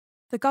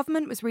The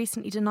government was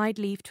recently denied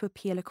leave to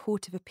appeal a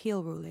Court of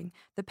Appeal ruling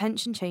that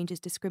pension changes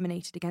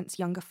discriminated against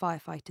younger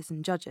firefighters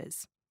and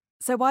judges.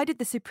 So, why did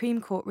the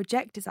Supreme Court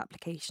reject its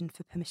application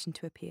for permission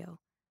to appeal?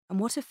 And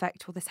what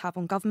effect will this have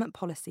on government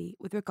policy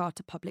with regard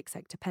to public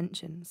sector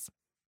pensions?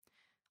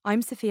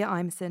 I'm Sophia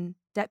Imeson,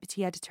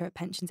 Deputy Editor at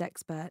Pensions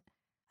Expert,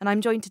 and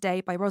I'm joined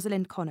today by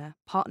Rosalind Connor,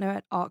 Partner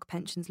at ARC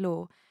Pensions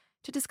Law,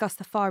 to discuss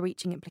the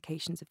far-reaching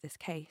implications of this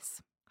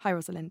case. Hi,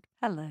 Rosalind.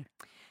 Hello.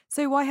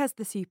 So why has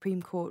the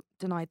Supreme Court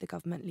denied the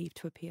government leave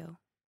to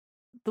appeal?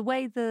 The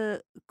way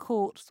the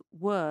courts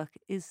work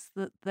is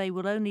that they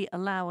will only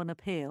allow an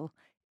appeal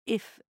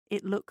if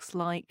it looks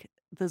like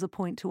there's a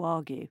point to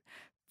argue.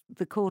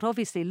 The court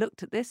obviously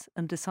looked at this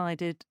and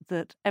decided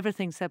that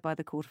everything said by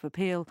the Court of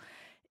Appeal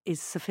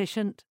is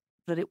sufficient,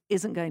 that it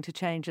isn't going to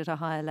change at a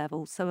higher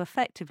level. So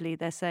effectively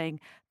they're saying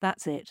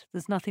that's it.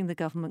 There's nothing the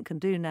government can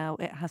do now.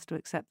 It has to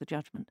accept the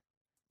judgment.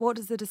 What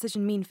does the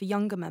decision mean for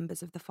younger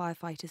members of the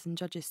firefighters and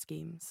judges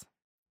schemes?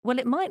 Well,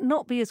 it might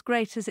not be as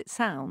great as it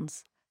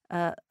sounds.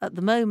 At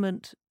the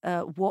moment,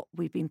 what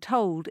we've been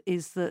told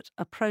is that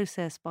a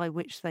process by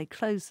which they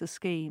close the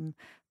scheme,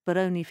 but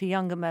only for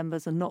younger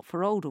members and not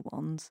for older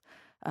ones,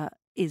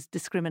 is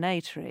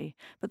discriminatory.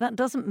 But that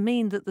doesn't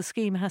mean that the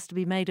scheme has to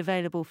be made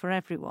available for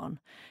everyone.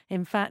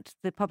 In fact,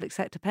 the Public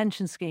Sector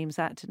Pension Schemes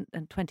Act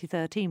in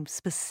 2013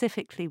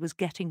 specifically was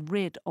getting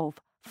rid of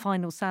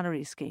final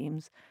salary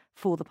schemes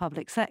for the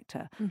public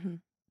sector. Mm-hmm.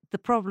 The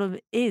problem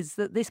is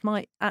that this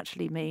might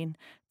actually mean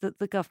that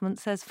the government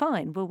says,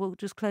 fine, well, we'll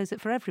just close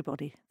it for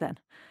everybody then.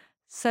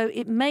 So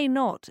it may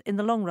not, in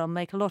the long run,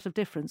 make a lot of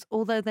difference,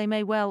 although they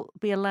may well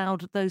be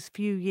allowed those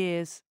few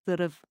years that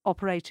have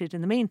operated in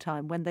the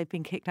meantime when they've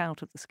been kicked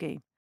out of the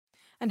scheme.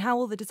 And how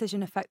will the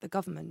decision affect the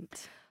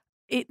government?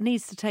 It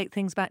needs to take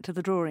things back to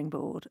the drawing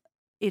board.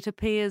 It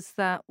appears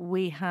that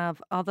we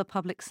have other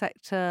public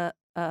sector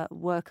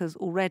workers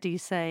already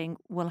saying,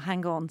 well,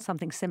 hang on,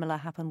 something similar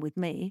happened with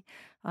me.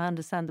 I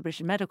understand the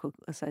British Medical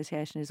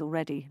Association is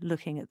already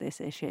looking at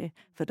this issue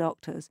for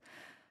doctors.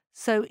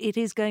 So it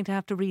is going to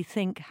have to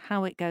rethink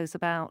how it goes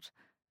about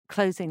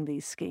closing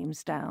these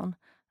schemes down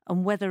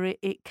and whether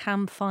it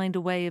can find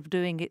a way of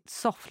doing it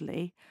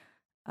softly,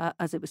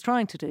 as it was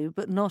trying to do,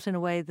 but not in a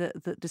way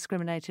that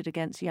discriminated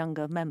against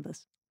younger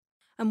members.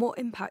 And what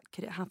impact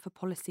could it have for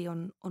policy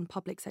on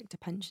public sector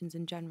pensions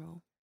in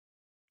general?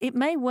 It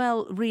may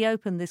well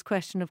reopen this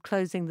question of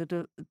closing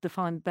the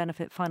defined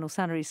benefit final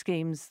salary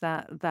schemes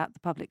that the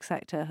public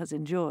sector has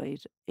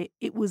enjoyed.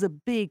 It was a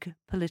big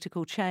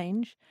political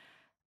change,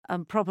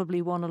 and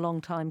probably one a long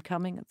time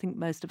coming. I think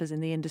most of us in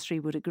the industry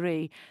would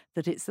agree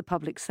that it's the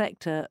public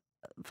sector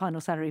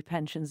final salary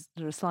pensions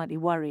that are slightly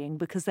worrying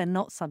because they're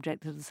not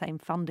subject to the same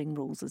funding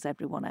rules as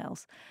everyone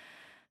else.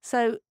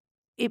 So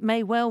it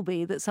may well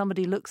be that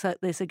somebody looks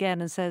at this again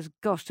and says,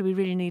 gosh, do we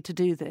really need to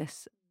do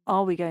this?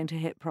 Are we going to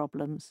hit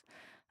problems?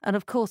 And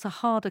of course, a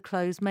harder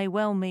close may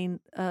well mean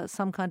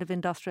some kind of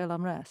industrial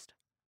unrest.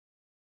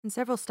 And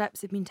several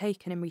steps have been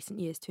taken in recent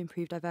years to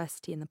improve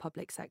diversity in the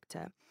public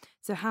sector.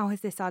 So how has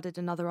this added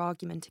another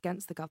argument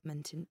against the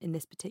government in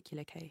this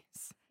particular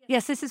case?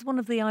 Yes, this is one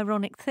of the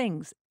ironic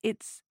things.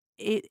 It's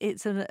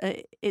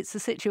a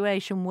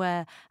situation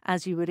where,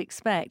 as you would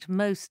expect,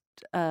 most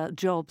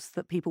jobs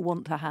that people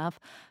want to have,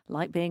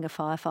 like being a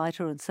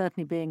firefighter and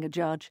certainly being a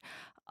judge,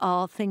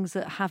 are things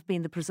that have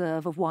been the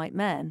preserve of white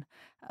men.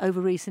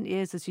 Over recent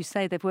years, as you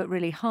say, they've worked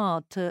really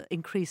hard to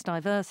increase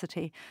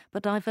diversity,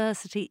 but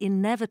diversity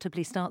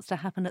inevitably starts to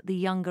happen at the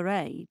younger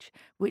age,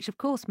 which of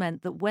course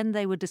meant that when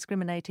they were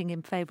discriminating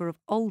in favour of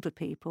older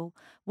people,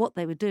 what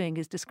they were doing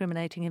is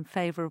discriminating in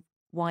favour of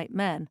white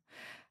men.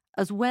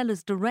 As well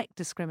as direct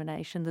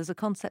discrimination, there's a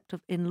concept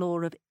in law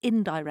of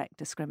indirect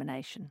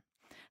discrimination.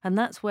 And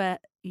that's where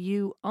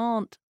you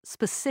aren't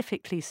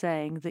specifically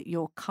saying that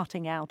you're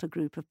cutting out a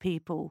group of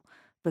people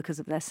because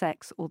of their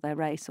sex or their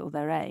race or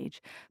their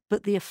age,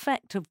 but the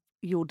effect of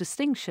your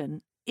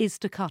distinction is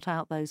to cut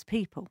out those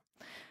people.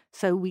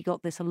 So we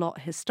got this a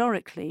lot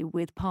historically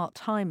with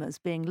part-timers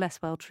being less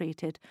well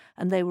treated,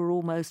 and they were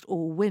almost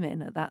all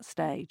women at that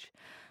stage.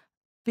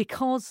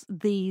 Because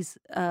these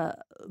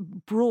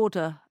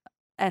broader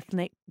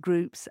ethnic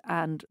groups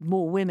and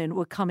more women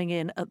were coming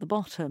in at the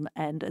bottom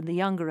end and the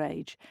younger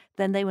age,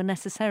 then they were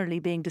necessarily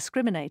being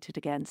discriminated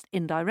against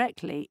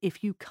indirectly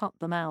if you cut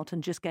them out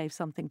and just gave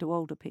something to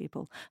older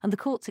people. And the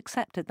courts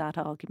accepted that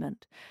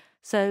argument.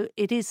 So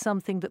it is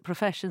something that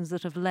professions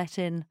that have let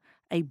in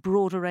a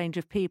broader range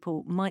of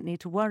people might need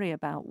to worry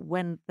about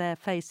when they're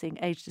facing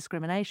age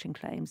discrimination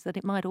claims, that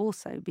it might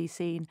also be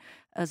seen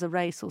as a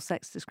race or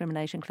sex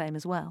discrimination claim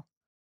as well.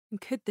 And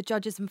could the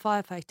judges and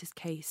firefighters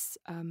case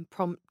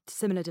prompt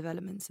similar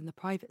developments in the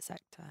private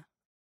sector?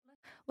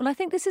 Well, I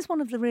think this is one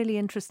of the really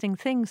interesting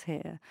things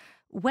here.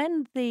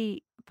 When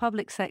the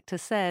public sector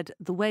said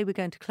the way we're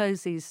going to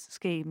close these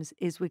schemes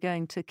is we're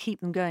going to keep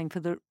them going for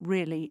the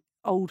really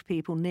old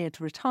people near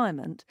to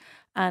retirement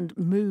and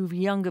move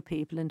younger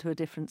people into a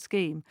different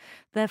scheme,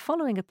 they're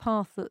following a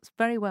path that's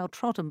very well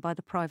trodden by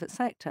the private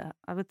sector.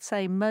 I would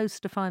say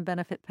most defined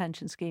benefit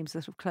pension schemes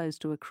that have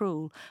closed to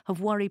accrual have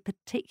worried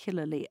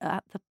particularly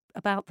at the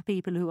about the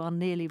people who are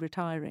nearly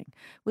retiring,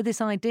 with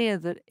this idea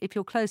that if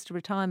you're close to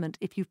retirement,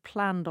 if you've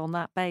planned on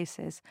that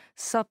basis,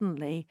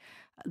 suddenly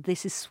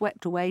this is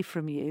swept away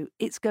from you.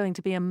 It's going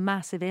to be a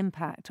massive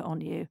impact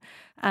on you.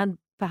 And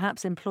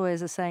perhaps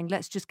employers are saying,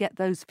 let's just get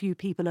those few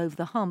people over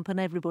the hump and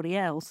everybody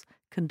else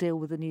can deal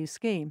with the new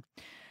scheme.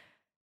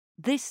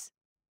 This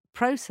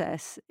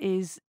process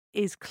is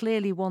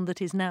clearly one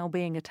that is now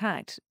being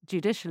attacked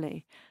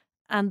judicially.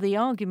 And the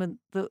argument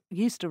that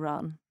used to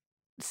run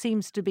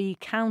seems to be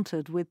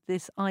countered with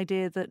this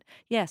idea that,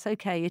 yes,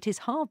 okay, it is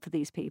hard for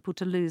these people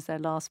to lose their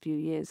last few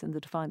years in the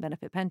defined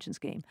benefit pension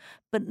scheme,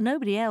 but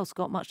nobody else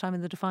got much time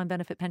in the defined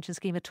benefit pension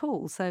scheme at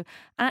all. So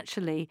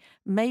actually,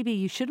 maybe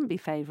you shouldn't be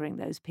favouring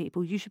those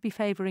people. You should be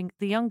favouring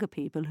the younger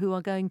people who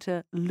are going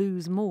to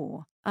lose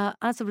more.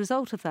 As a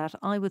result of that,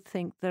 I would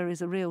think there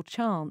is a real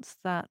chance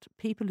that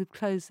people who've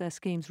closed their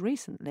schemes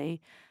recently,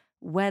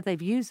 where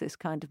they've used this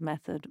kind of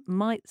method,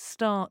 might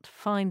start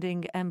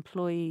finding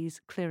employees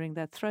clearing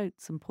their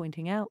throats and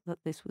pointing out that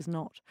this was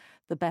not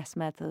the best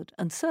method.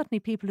 And certainly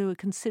people who are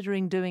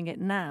considering doing it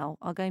now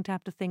are going to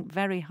have to think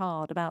very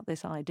hard about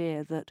this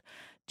idea that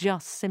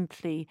just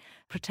simply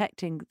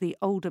protecting the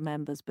older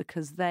members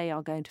because they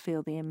are going to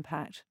feel the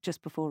impact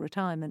just before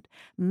retirement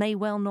may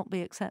well not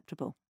be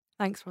acceptable.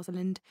 Thanks,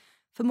 Rosalind.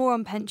 For more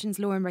on pensions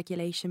law and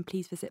regulation,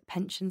 please visit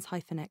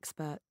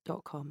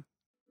pensions-expert.com.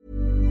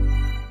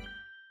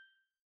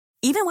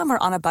 Even when we're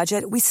on a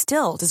budget, we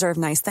still deserve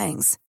nice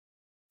things.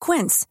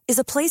 Quince is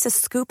a place to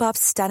scoop up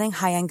stunning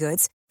high-end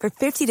goods for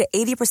 50 to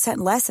 80%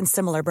 less than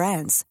similar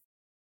brands.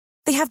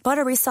 They have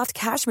buttery soft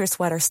cashmere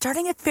sweaters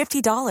starting at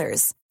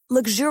 $50,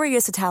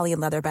 luxurious Italian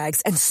leather bags,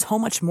 and so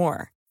much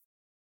more.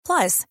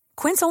 Plus,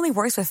 Quince only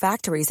works with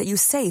factories that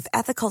use safe,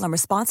 ethical, and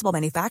responsible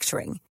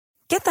manufacturing.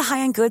 Get the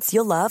high-end goods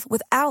you'll love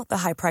without the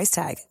high price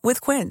tag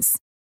with Quince.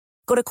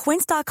 Go to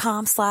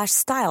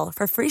quince.com/style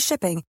for free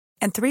shipping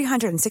and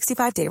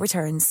 365-day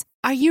returns.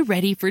 Are you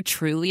ready for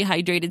truly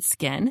hydrated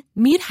skin?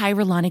 Meet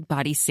Hyaluronic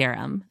Body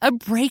Serum, a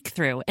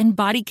breakthrough in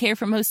body care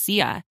from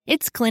Osea.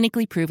 It's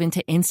clinically proven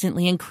to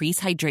instantly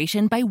increase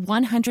hydration by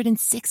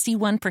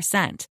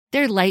 161%.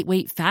 Their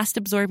lightweight,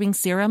 fast-absorbing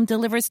serum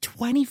delivers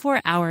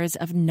 24 hours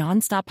of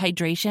nonstop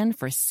hydration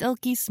for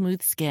silky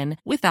smooth skin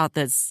without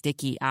the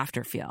sticky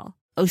afterfeel.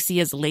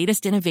 Osea's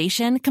latest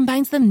innovation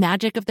combines the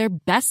magic of their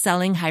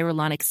best-selling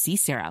Hyaluronic Sea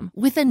Serum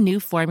with a new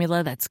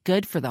formula that's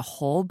good for the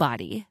whole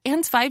body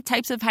and 5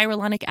 types of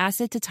hyaluronic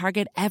acid to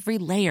target every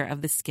layer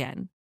of the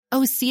skin.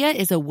 Osea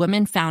is a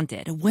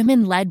women-founded,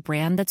 women-led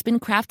brand that's been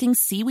crafting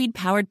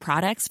seaweed-powered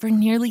products for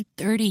nearly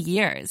 30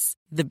 years.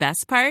 The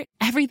best part?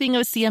 Everything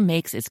Osea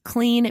makes is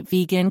clean,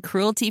 vegan,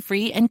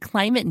 cruelty-free, and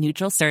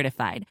climate-neutral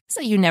certified,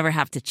 so you never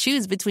have to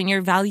choose between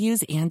your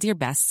values and your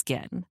best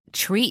skin.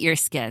 Treat your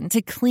skin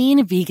to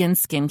clean, vegan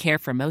skincare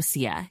from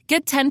Osea.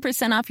 Get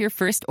 10% off your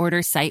first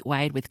order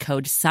site-wide with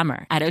code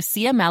SUMMER at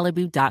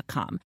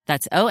OseaMalibu.com.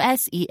 That's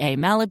OSEA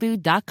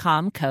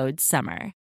Malibu.com, code SUMMER.